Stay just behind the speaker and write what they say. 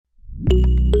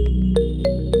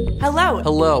Hello.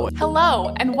 Hello.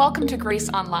 Hello, and welcome to Grace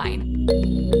Online.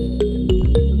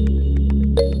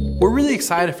 We're really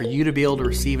excited for you to be able to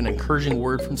receive an encouraging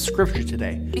word from Scripture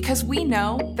today. Because we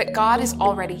know that God is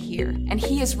already here, and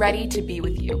He is ready to be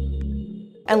with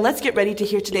you. And let's get ready to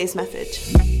hear today's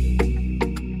message.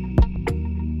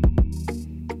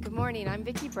 Good morning. I'm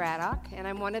Vicki Braddock, and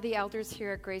I'm one of the elders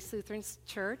here at Grace Lutheran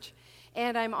Church.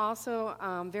 And I'm also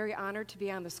very honored to be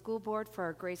on the school board for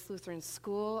our Grace Lutheran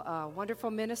School.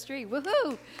 Wonderful ministry.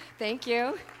 Woohoo! Thank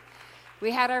you. We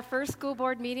had our first school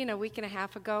board meeting a week and a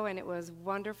half ago, and it was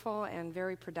wonderful and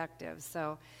very productive.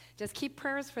 So just keep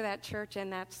prayers for that church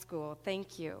and that school.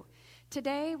 Thank you.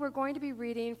 Today, we're going to be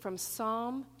reading from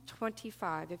Psalm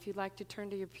 25, if you'd like to turn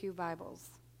to your pew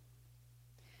Bibles.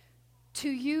 To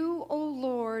you, O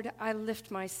Lord, I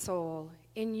lift my soul.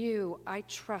 In you I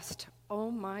trust,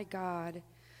 O my God.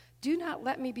 Do not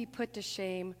let me be put to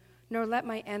shame, nor let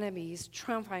my enemies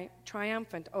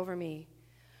triumphant over me.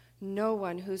 No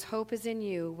one whose hope is in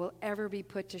you will ever be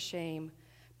put to shame,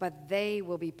 but they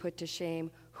will be put to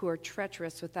shame who are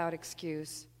treacherous without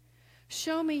excuse.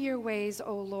 Show me your ways,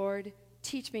 O Lord.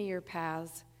 Teach me your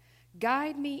paths.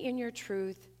 Guide me in your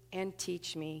truth and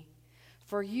teach me.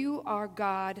 For you are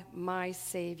God, my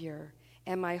Savior,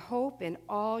 and my hope in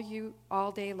all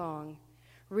day long.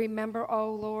 Remember,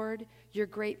 O Lord, your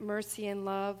great mercy and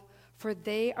love, for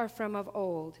they are from of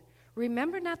old.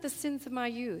 Remember not the sins of my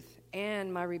youth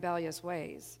and my rebellious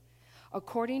ways.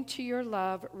 According to your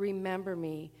love, remember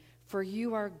me, for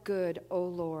you are good, O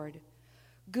Lord.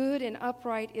 Good and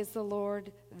upright is the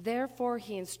Lord, therefore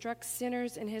he instructs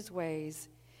sinners in his ways.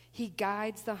 He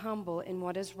guides the humble in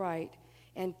what is right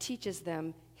and teaches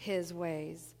them his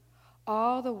ways.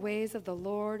 All the ways of the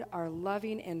Lord are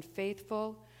loving and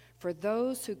faithful for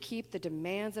those who keep the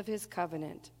demands of his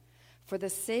covenant. For the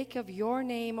sake of your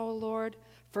name, O Lord,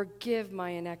 forgive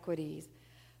my iniquities,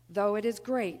 though it is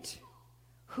great.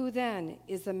 Who then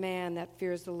is the man that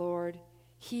fears the Lord?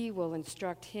 He will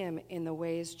instruct him in the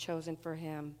ways chosen for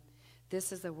him.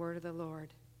 This is the word of the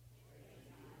Lord.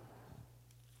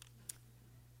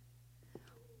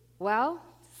 Well,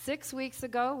 6 weeks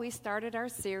ago, we started our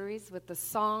series with the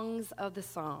Songs of the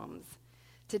Psalms.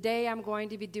 Today, I'm going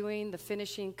to be doing the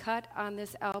finishing cut on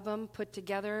this album put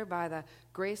together by the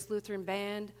Grace Lutheran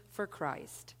Band for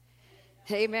Christ.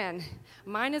 Amen.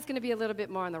 Mine is going to be a little bit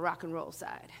more on the rock and roll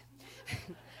side.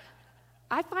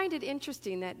 I find it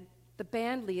interesting that the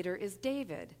band leader is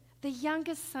David, the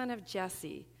youngest son of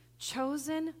Jesse,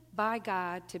 chosen by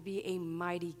God to be a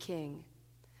mighty king.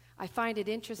 I find it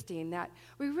interesting that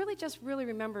we really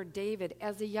remember David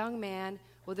as a young man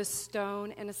with a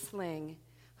stone and a sling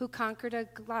who conquered a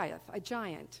Goliath, a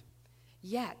giant.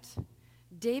 Yet,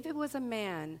 David was a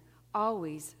man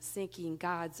always seeking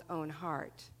God's own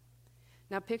heart.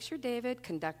 Now picture David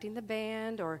conducting the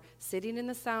band or sitting in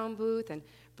the sound booth and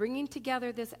bringing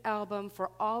together this album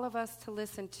for all of us to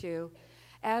listen to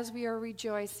as we are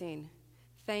rejoicing,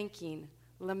 thanking,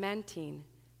 lamenting,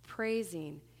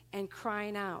 praising, and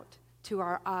crying out to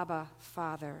our Abba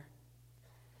Father.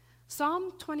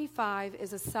 Psalm 25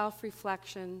 is a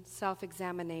self-reflection,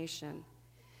 self-examination.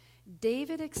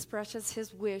 David expresses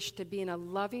his wish to be in a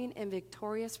loving and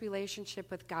victorious relationship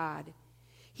with God.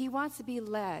 He wants to be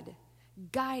led,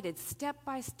 guided step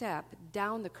by step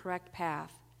down the correct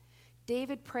path.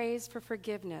 David prays for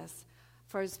forgiveness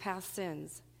for his past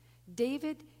sins.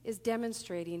 David is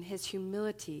demonstrating his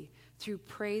humility through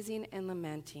praising and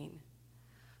lamenting.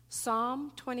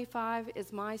 Psalm 25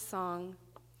 is my song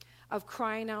of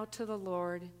crying out to the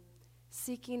Lord,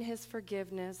 seeking his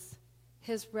forgiveness,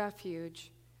 his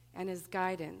refuge, and his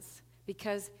guidance,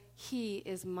 because he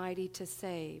is mighty to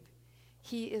save.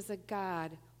 He is a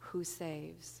God who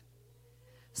saves.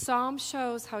 Psalm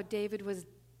shows how David was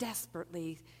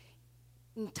desperately,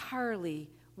 entirely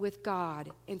with God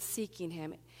and seeking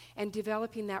him and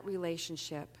developing that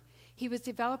relationship. He was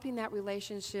developing that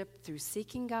relationship through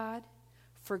seeking God,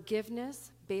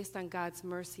 forgiveness based on God's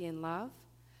mercy and love,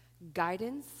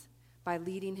 guidance by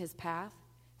leading his path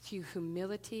through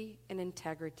humility and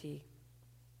integrity.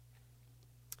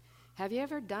 Have you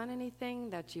ever done anything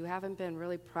that you haven't been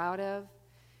really proud of?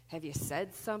 Have you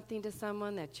said something to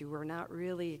someone that you were not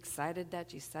really excited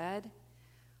that you said?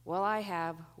 Well, I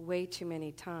have way too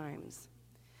many times.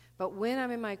 But when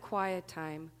I'm in my quiet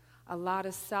time, a lot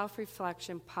of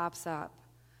self-reflection pops up,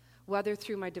 whether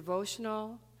through my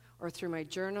devotional or through my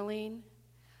journaling.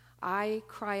 I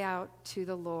cry out to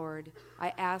the Lord.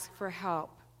 I ask for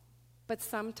help. But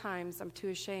sometimes I'm too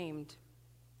ashamed,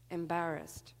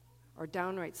 embarrassed, or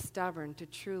downright stubborn to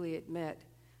truly admit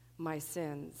my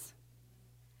sins.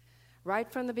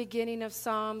 Right from the beginning of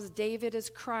Psalms, David is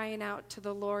crying out to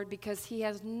the Lord because he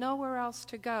has nowhere else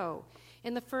to go.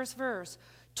 In the first verse,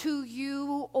 to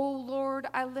you, O Lord,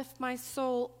 I lift my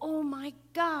soul. O my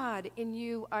God, in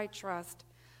you I trust.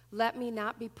 Let me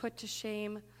not be put to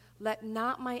shame. Let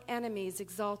not my enemies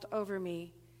exult over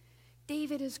me.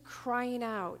 David is crying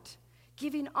out,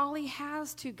 giving all he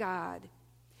has to God.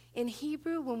 In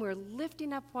Hebrew, when we're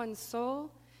lifting up one's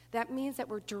soul, that means that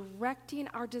we're directing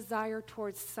our desire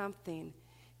towards something.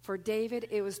 For David,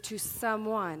 it was to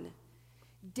someone.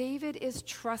 David is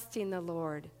trusting the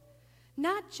Lord.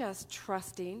 Not just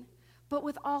trusting, but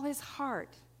with all his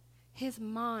heart, his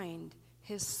mind,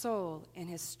 his soul, and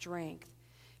his strength.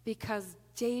 Because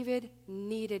David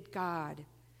needed God.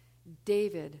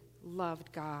 David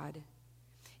loved God.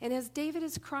 And as David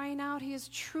is crying out, he is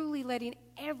truly letting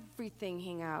everything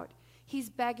hang out. He's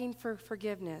begging for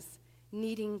forgiveness,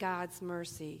 needing God's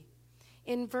mercy.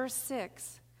 In verse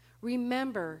 6,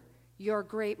 remember your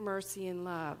great mercy and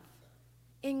love.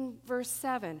 In verse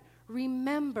 7,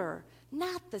 remember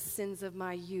not the sins of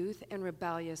my youth and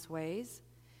rebellious ways.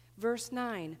 Verse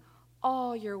 9,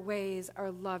 all your ways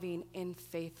are loving and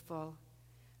faithful.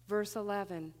 Verse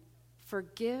 11,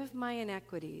 forgive my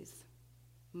iniquities.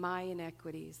 My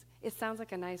iniquities. It sounds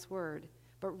like a nice word,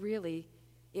 but really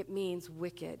it means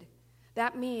wicked.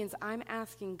 That means I'm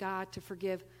asking God to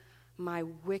forgive my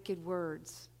wicked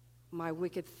words, my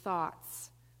wicked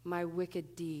thoughts, my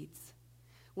wicked deeds.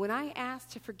 When I ask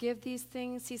to forgive these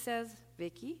things, he says,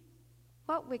 Vicki,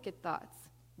 what wicked thoughts?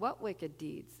 What wicked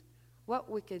deeds? What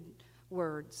wicked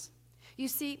words? You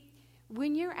see,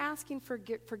 when you're asking for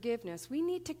forgiveness, we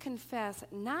need to confess,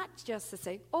 not just to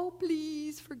say, oh,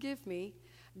 please forgive me.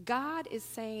 God is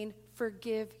saying,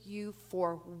 forgive you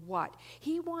for what?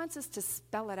 He wants us to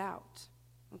spell it out,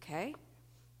 okay?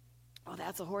 Well,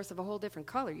 that's a horse of a whole different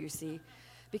color, you see,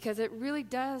 because it really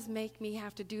does make me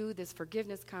have to do this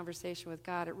forgiveness conversation with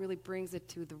God. It really brings it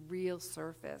to the real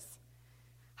surface.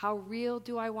 How real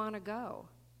do I want to go?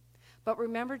 But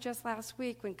remember just last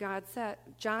week when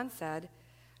John said,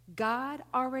 God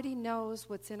already knows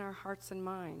what's in our hearts and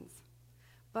minds.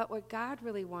 But what God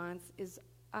really wants is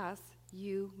us,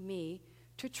 you, me,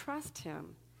 to trust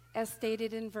him, as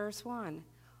stated in verse 1.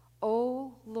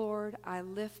 O Lord, I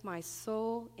lift my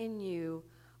soul in you,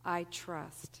 I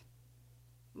trust.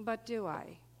 But do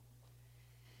I?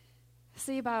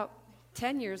 See, about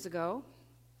 10 years ago,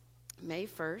 May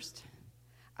 1st,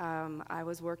 I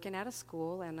was working at a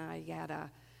school, and I had a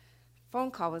phone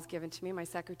call was given to me. My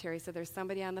secretary said, there's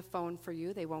somebody on the phone for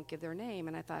you. They won't give their name.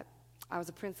 And I thought, I was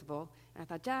a principal, and I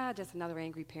thought, just another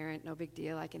angry parent, no big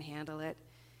deal, I can handle it.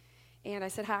 And I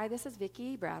said, hi, this is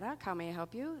Vicki Braddock. How may I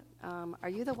help you? Are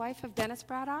you the wife of Dennis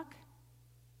Braddock?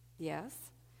 Yes.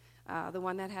 The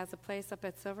one that has a place up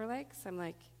at Silver Lakes? I'm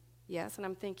like, yes. And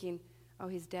I'm thinking, oh,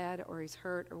 he's dead or he's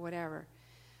hurt or whatever.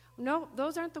 No,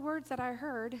 those aren't the words that I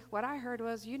heard. What I heard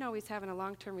was, he's having a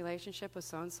long-term relationship with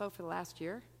so-and-so for the last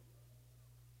year.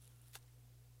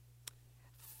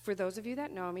 For those of you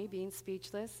that know me, being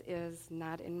speechless is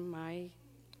not in my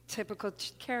typical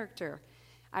character.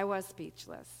 I was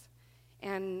speechless.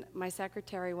 And my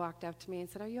secretary walked up to me and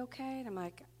said, are you okay? And I'm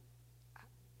like,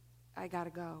 I got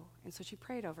to go. And so she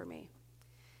prayed over me.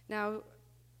 Now,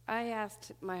 I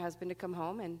asked my husband to come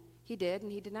home, and he did,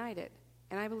 and he denied it.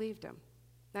 And I believed him.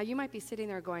 Now, you might be sitting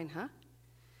there going, huh?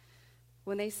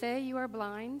 When they say you are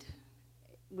blind,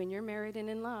 when you're married and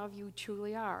in love, you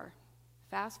truly are.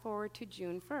 Fast forward to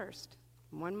June 1st,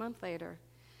 1 month later.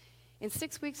 In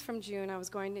 6 weeks from June, I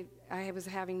was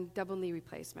having double knee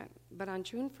replacement. But on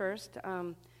June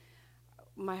 1st,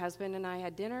 my husband and I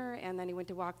had dinner, and then he went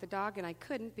to walk the dog, and I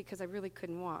couldn't because I really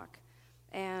couldn't walk.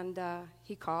 And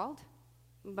he called,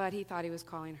 but he thought he was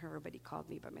calling her, but he called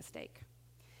me by mistake.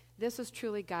 This was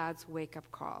truly God's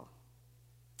wake-up call.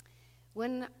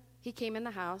 When he came in the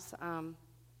house,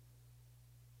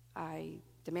 I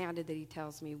demanded that he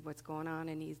tells me what's going on,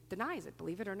 and he denies it,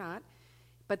 believe it or not.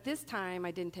 But this time,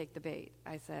 I didn't take the bait.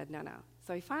 I said, no.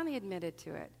 So he finally admitted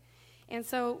to it. And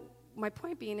so my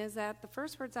point being is that the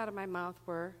first words out of my mouth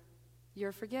were,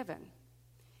 you're forgiven.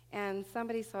 And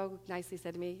somebody so nicely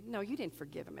said to me, no, you didn't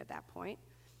forgive him at that point.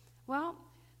 Well,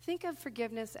 think of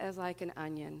forgiveness as like an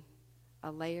onion,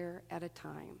 a layer at a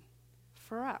time,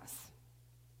 for us.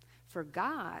 For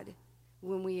God,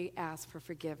 when we ask for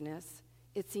forgiveness,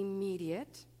 it's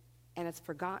immediate and it's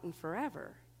forgotten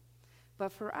forever.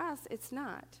 But for us, it's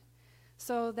not.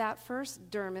 So that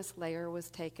first dermis layer was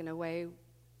taken away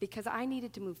because I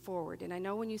needed to move forward. And I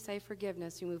know when you say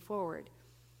forgiveness, you move forward.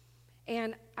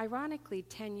 And ironically,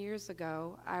 10 years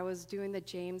ago, I was doing the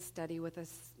James study with a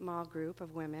small group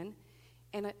of women,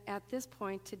 And at this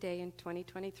point today in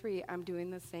 2023, I'm doing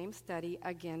the same study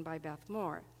again by Beth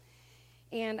Moore.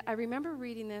 And I remember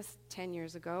reading this 10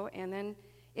 years ago, and then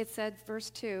it said, verse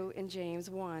 2 in James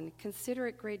 1, "Consider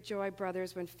it great joy,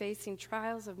 brothers, when facing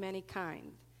trials of many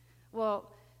kind."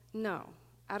 Well, no,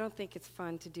 I don't think it's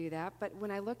fun to do that. But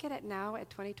when I look at it now at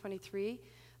 2023,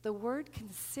 the word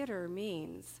consider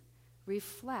means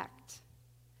reflect,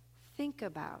 think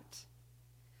about.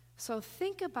 So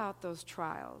think about those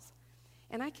trials.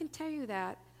 And I can tell you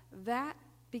that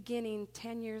beginning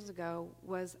 10 years ago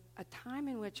was a time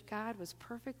in which God was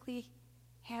perfectly,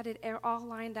 had it all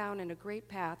lined down in a great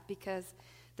path, because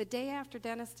the day after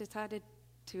Dennis decided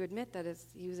to admit that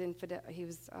he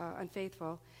was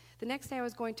unfaithful, the next day I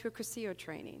was going to a Cursillo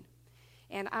training.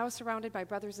 And I was surrounded by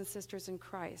brothers and sisters in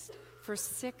Christ for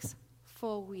 6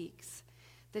 full weeks.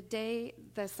 The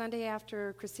Sunday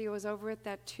after Cursillo was over with,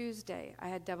 that Tuesday, I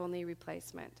had double knee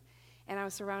replacement. And I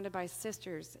was surrounded by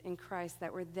sisters in Christ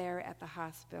that were there at the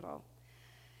hospital.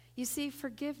 You see,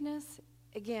 forgiveness,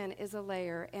 again, is a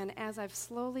layer. And as I've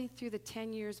slowly, through the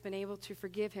 10 years, been able to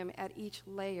forgive him at each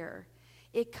layer,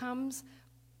 it comes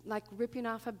like ripping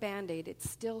off a Band-Aid. It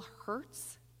still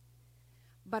hurts.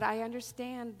 But I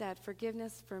understand that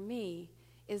forgiveness for me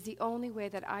is the only way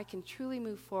that I can truly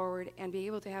move forward and be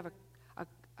able to have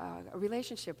a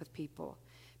relationship with people.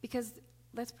 Because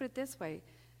let's put it this way.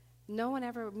 No one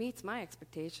ever meets my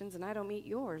expectations, and I don't meet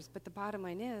yours. But the bottom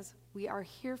line is, we are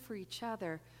here for each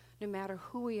other, no matter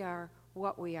who we are,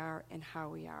 what we are, and how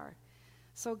we are.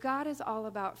 So God is all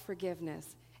about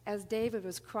forgiveness, as David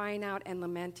was crying out and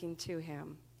lamenting to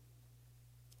him.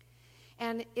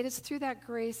 And it is through that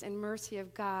grace and mercy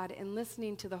of God and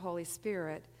listening to the Holy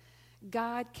Spirit,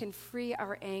 God can free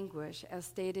our anguish, as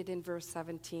stated in verse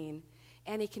 17,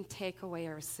 and he can take away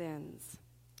our sins.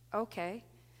 Okay.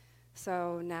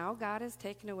 So now God has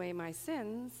taken away my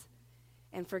sins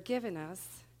and forgiven us.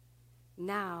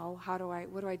 Now,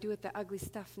 what do I do with the ugly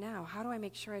stuff now? How do I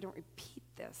make sure I don't repeat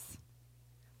this?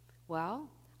 Well,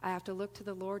 I have to look to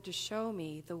the Lord to show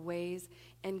me the ways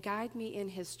and guide me in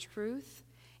his truth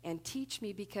and teach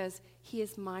me, because he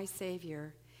is my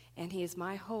Savior and he is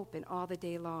my hope in all the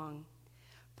day long.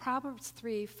 Proverbs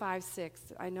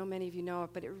 3:5-6, I know many of you know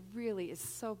it, but it really is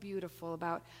so beautiful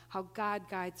about how God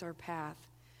guides our path.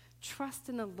 "Trust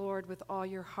in the Lord with all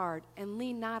your heart and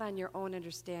lean not on your own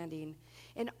understanding.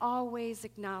 In all ways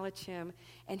acknowledge him,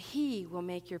 and he will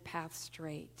make your path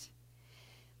straight."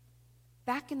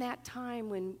 Back in that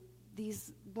time when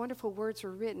these wonderful words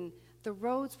were written, the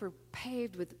roads were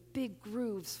paved with big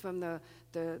grooves from the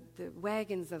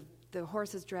wagons of the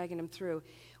horses dragging them through.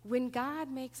 When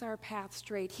God makes our path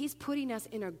straight, he's putting us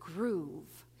in a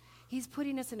groove. He's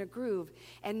putting us in a groove.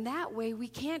 And that way we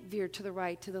can't veer to the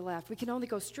right, to the left. We can only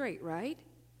go straight, right?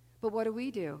 But what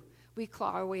do? We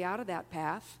claw our way out of that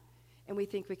path, and we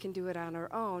think we can do it on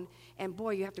our own. And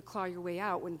boy, you have to claw your way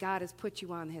out when God has put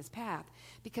you on his path.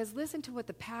 Because listen to what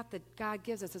the path that God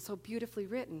gives us is so beautifully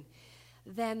written.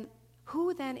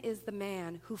 Who then is the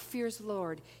man who fears the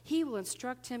Lord? He will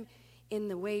instruct him in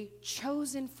the way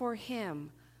chosen for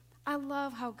him. I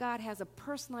love how God has a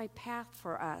personalized path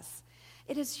for us.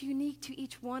 It is unique to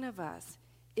each one of us,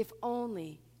 if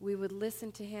only we would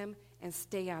listen to him and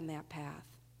stay on that path.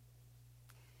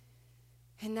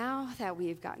 And now that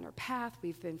we've gotten our path,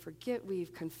 we've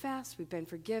confessed, we've been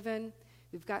forgiven,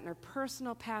 we've gotten our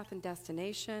personal path and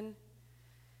destination,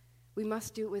 we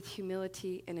must do it with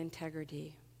humility and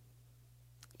integrity.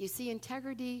 You see,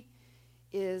 integrity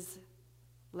is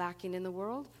lacking in the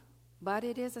world, but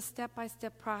it is a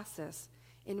step-by-step process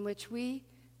in which we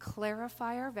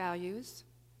clarify our values,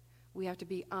 we have to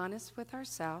be honest with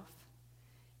ourselves,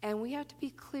 and we have to be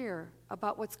clear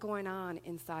about what's going on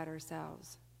inside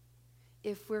ourselves.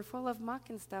 If we're full of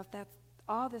muck and stuff,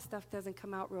 all this stuff doesn't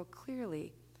come out real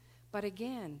clearly. But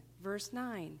again, verse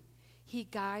 9, he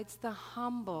guides the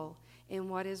humble in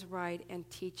what is right and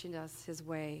teaching us his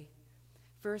way.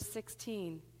 Verse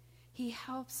 16, he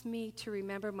helps me to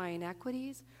remember my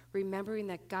inequities, remembering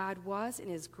that God was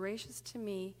and is gracious to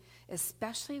me,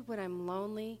 especially when I'm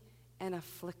lonely and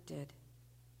afflicted.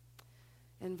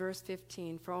 In verse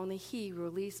 15, for only he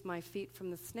released my feet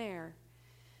from the snare.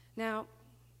 Now,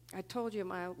 I told you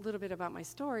a little bit about my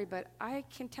story, but I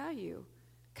can tell you,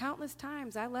 countless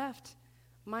times I left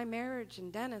my marriage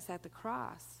and Dennis at the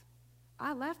cross.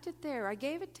 I left it there. I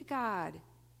gave it to God.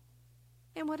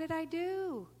 And what did I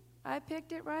do? I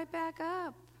picked it right back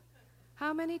up.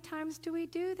 How many times do we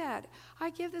do that? I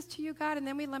give this to you, God, and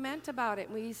then we lament about it,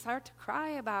 and we start to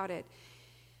cry about it.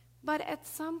 But at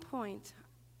some point,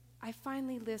 I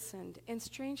finally listened, and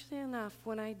strangely enough,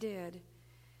 when I did,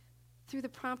 through the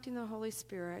prompting of the Holy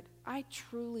Spirit, I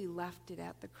truly left it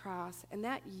at the cross, and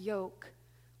that yoke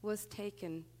was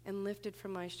taken and lifted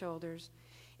from my shoulders.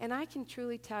 And I can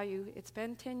truly tell you, it's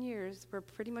been 10 years, we're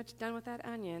pretty much done with that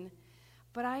onion,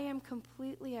 but I am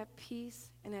completely at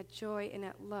peace and at joy and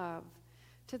at love,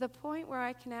 to the point where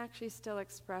I can actually still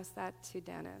express that to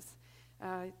Dennis.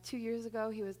 2 years ago,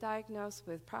 he was diagnosed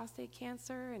with prostate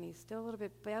cancer, and he's still a little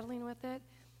bit battling with it,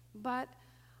 but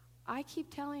I keep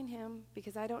telling him,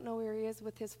 because I don't know where he is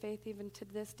with his faith even to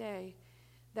this day,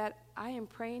 that I am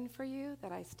praying for you,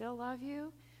 that I still love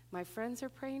you. My friends are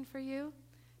praying for you,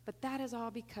 but that is all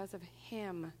because of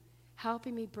him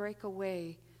helping me break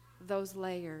away those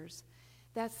layers,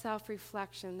 that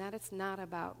self-reflection, that it's not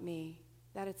about me,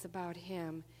 that it's about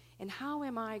him. And how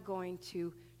am I going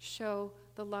to show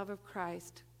the love of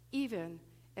Christ even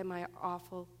in my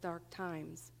awful, dark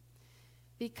times?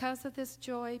 Because of this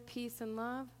joy, peace, and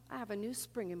love, I have a new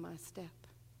spring in my step.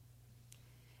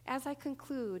 As I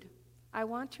conclude, I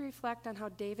want to reflect on how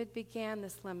David began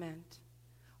this lament.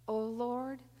 O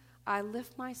Lord, I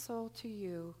lift my soul to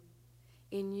you.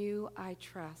 In you I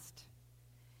trust.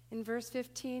 In verse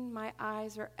 15, my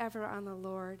eyes are ever on the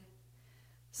Lord.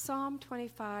 Psalm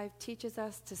 25 teaches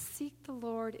us to seek the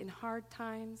Lord in hard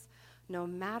times, no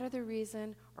matter the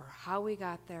reason or how we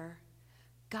got there.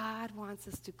 God wants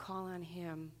us to call on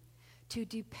him, to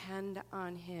depend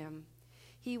on him.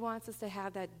 He wants us to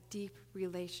have that deep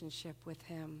relationship with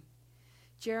him.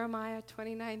 Jeremiah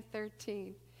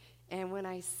 29:13, and when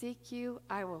I seek you,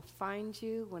 I will find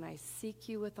you when I seek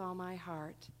you with all my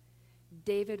heart.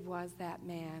 David was that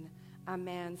man, a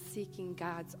man seeking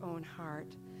God's own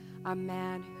heart, a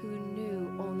man who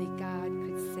knew only God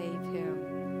could save him.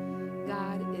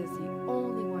 God is the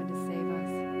only one to save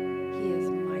us. He is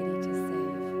mighty to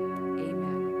save.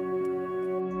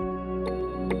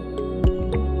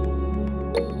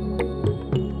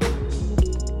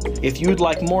 If you would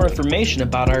like more information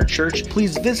about our church,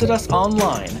 please visit us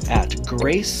online at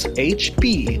gracehb.org.